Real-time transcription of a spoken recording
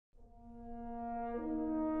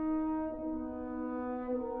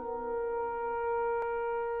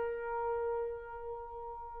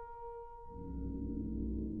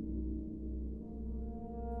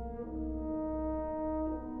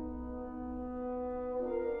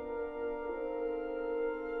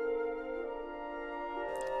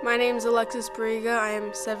My name is Alexis Barriga. I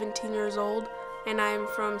am 17 years old, and I am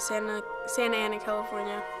from Santa Ana,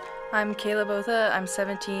 California. I'm Kayla Botha. I'm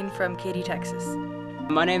 17 from Katy, Texas.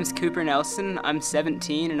 My name is Cooper Nelson. I'm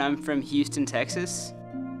 17 and I'm from Houston, Texas.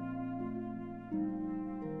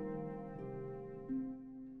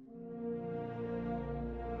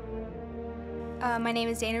 My name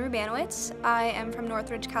is Dana Rubanowitz. I am from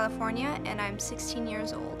Northridge, California, and I'm 16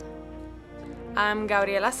 years old. I'm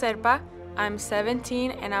Gabriela Serpa. I'm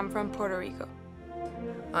 17 and I'm from Puerto Rico.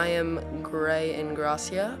 I am Gray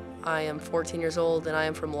Ingracia. I am 14 years old and I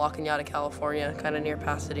am from La Cañada, California, kind of near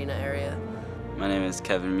Pasadena area. My name is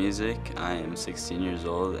Kevin Music. I am 16 years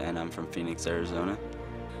old and I'm from Phoenix, Arizona.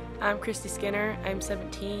 I'm Christy Skinner. I'm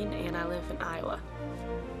 17 and I live in Iowa.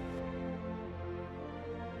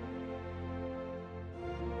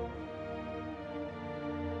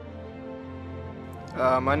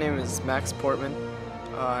 My name is Max Portman.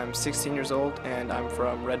 I'm 16 years old and I'm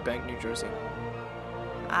from Red Bank, New Jersey.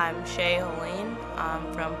 I'm Shay Helene.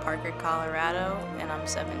 I'm from Parker, Colorado, and I'm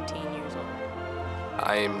 17 years old.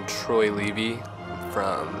 I'm Troy Levy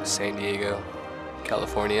from San Diego,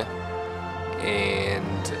 California,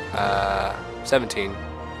 and 17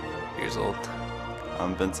 years old.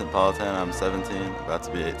 I'm Vincent Politan. I'm 17, about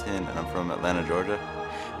to be 18, and I'm from Atlanta, Georgia.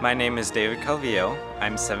 My name is David Calvillo.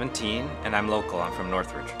 I'm 17 and I'm local. I'm from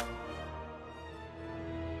Northridge.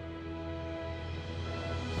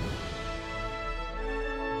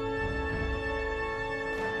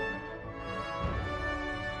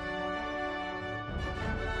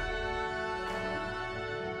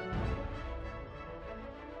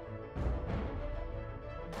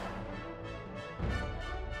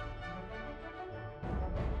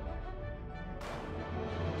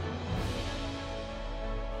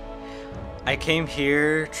 I came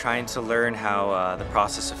here trying to learn how the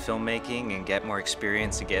process of filmmaking and get more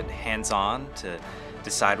experience to get hands-on to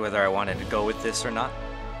decide whether I wanted to go with this or not.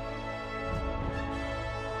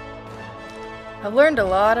 I've learned a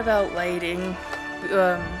lot about lighting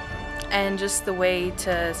and just the way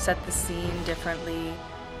to set the scene differently,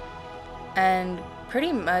 and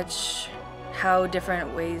pretty much how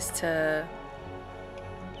different ways to,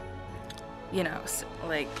 you know,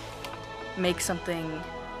 like make something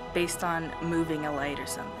based on moving a light or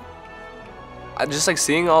something. I just like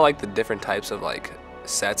seeing all like the different types of like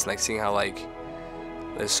sets, and like seeing how like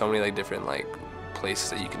there's so many like different like places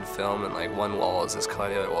that you can film, and like one wall is this color,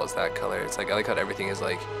 the other wall is that color. It's like I like how everything is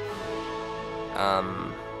like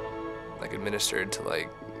administered to like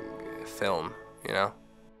film, you know?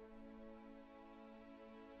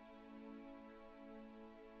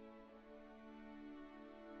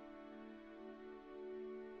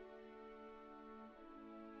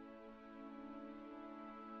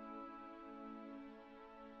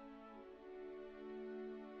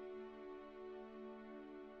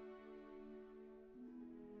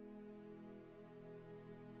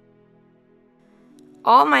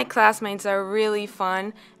 All my classmates are really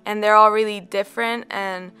fun and they're all really different,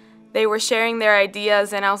 and they were sharing their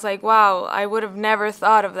ideas and I was like, wow, I would have never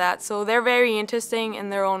thought of that. So they're very interesting in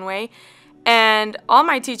their own way, and all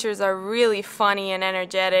my teachers are really funny and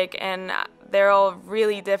energetic, and they're all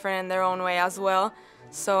really different in their own way as well.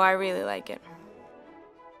 So I really like it.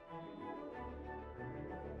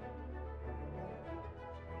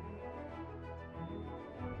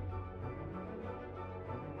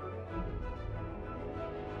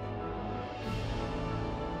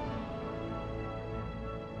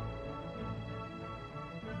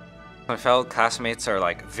 My fellow classmates are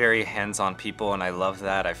like very hands-on people, and I love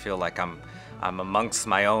that. I feel like I'm amongst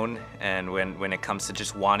my own, and when it comes to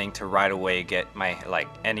just wanting to right away get my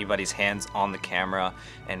anybody's hands on the camera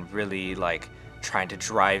and really like trying to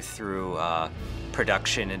drive through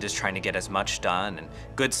production and just trying to get as much done and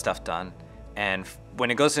good stuff done. And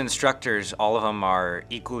when it goes to instructors, all of them are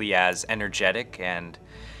equally as energetic and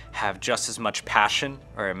have just as much passion,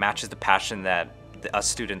 or it matches the passion that us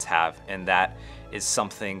students have, and that is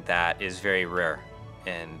something that is very rare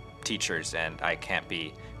in teachers, and I can't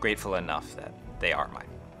be grateful enough that they are mine.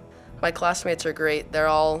 My classmates are great. They're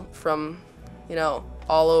all from, you know,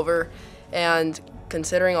 all over, and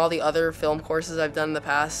considering all the other film courses I've done in the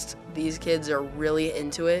past, these kids are really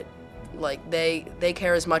into it. Like they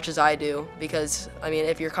care as much as I do, because I mean,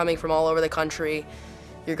 if you're coming from all over the country,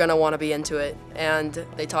 you're gonna want to be into it. And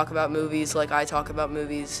they talk about movies like I talk about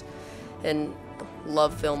movies, and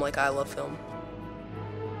love film like I love film.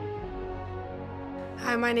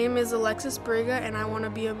 Hi, my name is Alexis Barriga, and I want to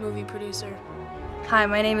be a movie producer. Hi,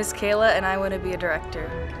 my name is Kayla, and I want to be a director.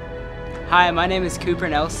 Hi, my name is Cooper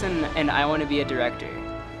Nelson, and I want to be a director.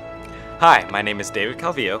 Hi, my name is David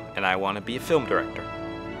Calvillo, and I want to be a film director.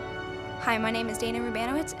 Hi, my name is Dana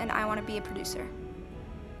Rubanowitz, and I want to be a producer.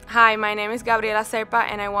 Hi, my name is Gabriela Serpa,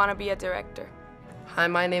 and I want to be a director. Hi,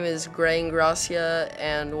 my name is Gray Ingracia,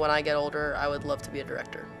 and when I get older, I would love to be a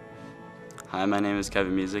director. Hi, my name is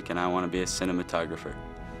Kevin Music, and I want to be a cinematographer.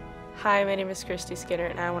 Hi, my name is Christy Skinner,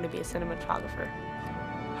 and I want to be a cinematographer.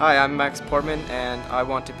 Hi, I'm Max Portman, and I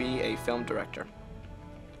want to be a film director.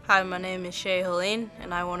 Hi, my name is Shay Helene,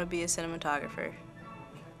 and I want to be a cinematographer.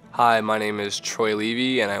 Hi, my name is Troy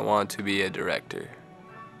Levy, and I want to be a director.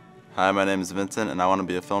 Hi, my name is Vincent, and I want to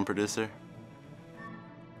be a film producer.